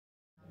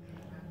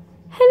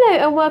Hello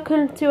and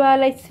welcome to our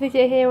latest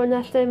video here on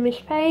National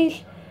Mish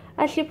page.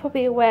 As you're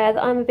probably aware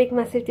that I'm a big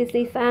massive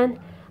Disney fan,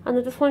 and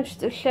I just wanted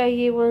to show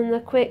you one of the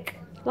quick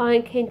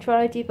Lion King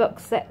trilogy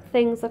box set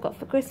things I got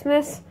for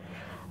Christmas.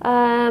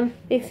 You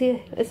can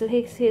see, as you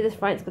can see this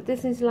front, it's got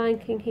Disney's Lion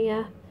King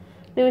here,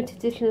 limited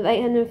edition of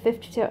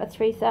 852 out of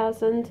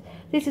 3,000.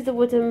 This is a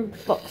wooden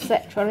box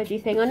set trilogy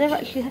thing. I never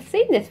actually had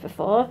seen this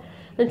before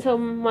until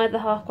my other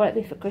half got it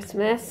me for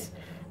Christmas,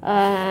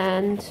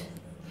 and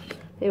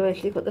they've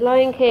actually got the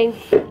Lion King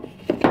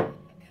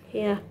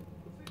here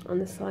on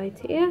the side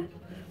here,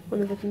 on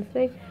the wooden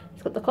thing.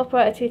 It's got the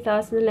copyright of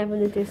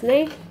 2011 of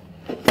Disney,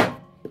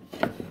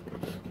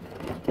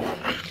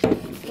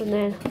 and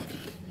then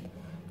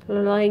the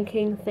Lion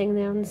King thing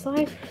there on the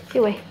side.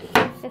 Anyway,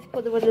 let's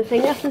put the wooden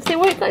thing up and see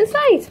what it's got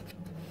inside.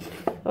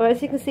 Or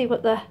as you can see,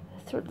 we've got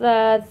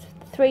the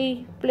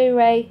 3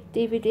 Blu-ray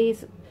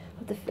DVDs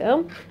of the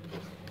film,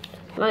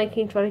 Lion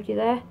King trilogy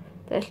there.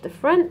 There's the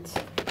front.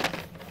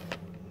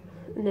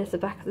 And there's the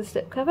back of the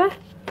slipcover.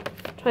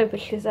 Try and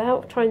push this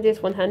out. Try and do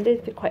this one-handed,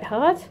 it'd be quite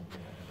hard.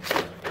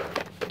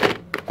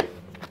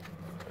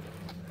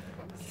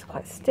 This is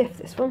quite stiff,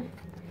 this one.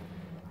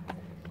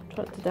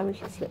 Try not to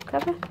damage the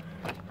slipcover.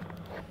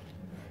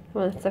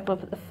 One second, I'll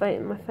put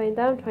my phone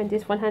down. Try and do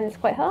this one-handed, it's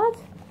quite hard.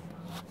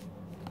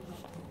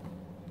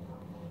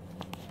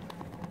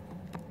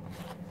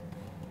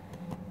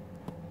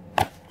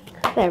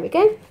 There we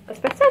go, that's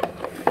better.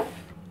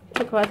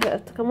 Took a while for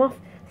it to come off.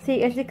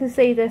 See, as you can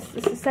see, this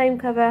is the same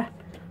cover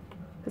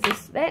as the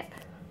slip.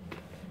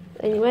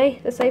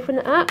 Anyway, let's open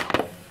it up.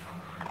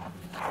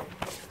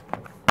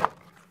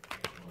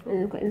 And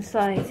we've got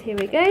inside, here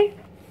we go.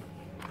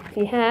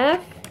 We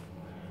have,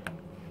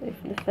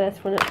 open the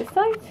first one up this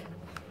side.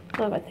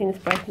 Oh, that thing is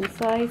broken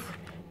inside.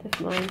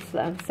 Never mind, so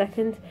that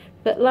second.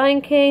 We've got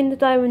Lion King, the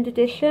Diamond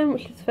Edition,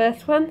 which is the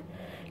first one.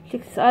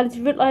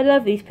 I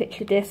love these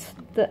picture discs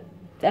that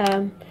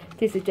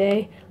Disney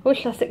do. I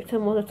wish I stick to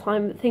them all the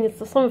time, but the thing is,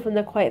 some of them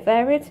are quite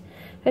varied.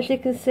 As you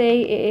can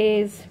see,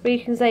 it is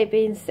regions A,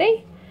 B and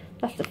C.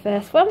 That's the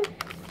first one.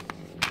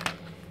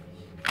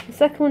 The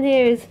second one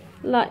here is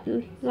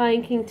Lion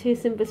King 2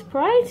 Simba's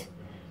Pride,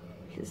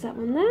 which is that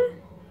one there.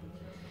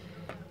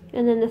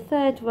 And then the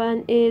third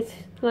one is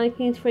Lion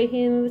King 3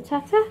 Hakuna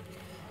Matata.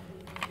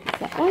 That's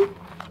that one.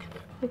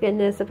 Again,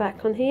 there's the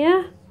back on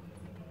here.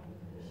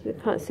 You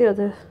can't see all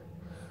the,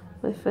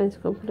 my phone's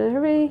gone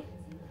blurry.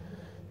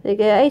 There you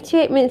go,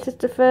 88 minutes is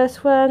the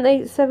first one,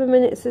 81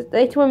 minutes is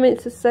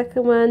the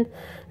second one,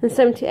 and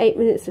 78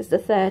 minutes is the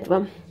third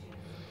one,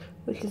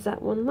 which is that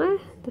one there,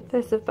 the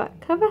first of back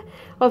cover.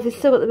 Obviously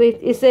still got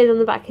the, it said on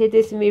the back here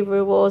Disney Movie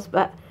Awards,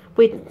 but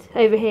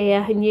over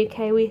here in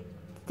UK,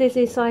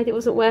 Disney decided it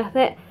wasn't worth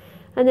it,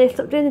 and they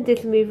stopped doing the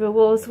Disney Movie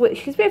Awards,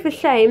 which is a bit of a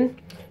shame,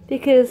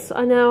 because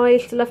I know I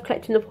used to love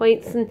collecting the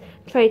points and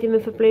trading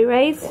them for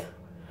Blu-rays.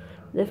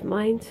 Never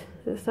mind,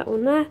 there's that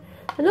one there.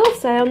 And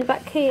also on the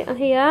back here,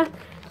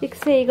 you can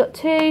see you got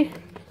 2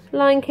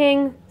 Lion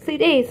King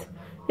CDs.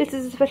 This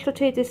is a special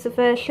 2-disc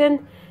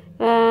version.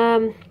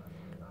 The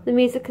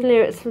music and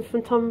lyrics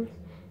from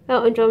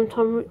Elton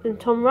John and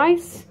Tom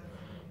Rice.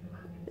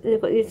 And they've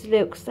got these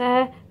lyrics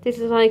there. This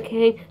is Lion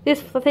King. I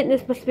think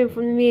this must have been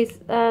from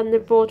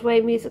the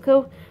Broadway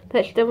musical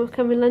that's done with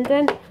Come in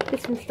London.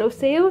 This one's still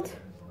sealed.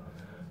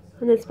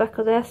 And there's back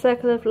of there,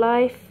 Circle of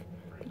Life,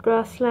 The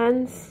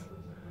Grasslands,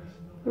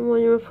 and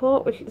Morning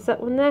Report, which is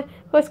that one there.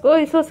 Oh,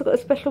 it's also got a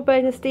special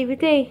bonus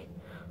DVD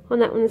on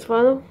that one as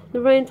well. The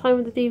running time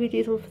of the DVD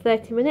is on for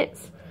 30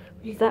 minutes,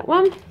 which is that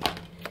one.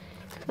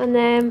 And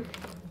then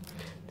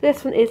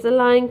this one is the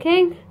Lion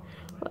King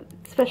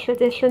special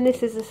edition.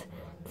 This is a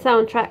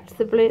soundtrack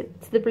to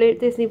the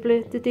Disney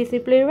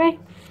Blu-ray.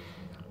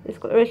 It's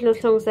got original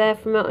songs there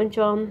from Elton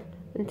John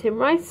and Tim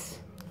Rice.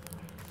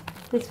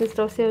 This one's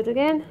still sealed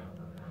again.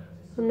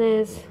 And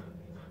there's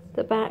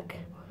the back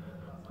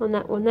on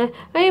that one there.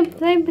 The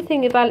only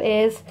thing about it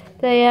is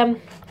they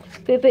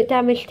be a bit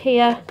damaged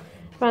here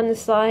around the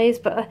sides,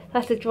 but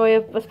that's the joy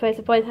of, I suppose,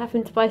 of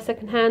having to buy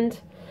second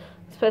hand.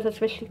 I suppose that's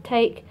what you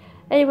take.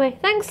 Anyway,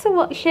 thanks for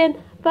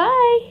watching.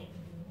 Bye.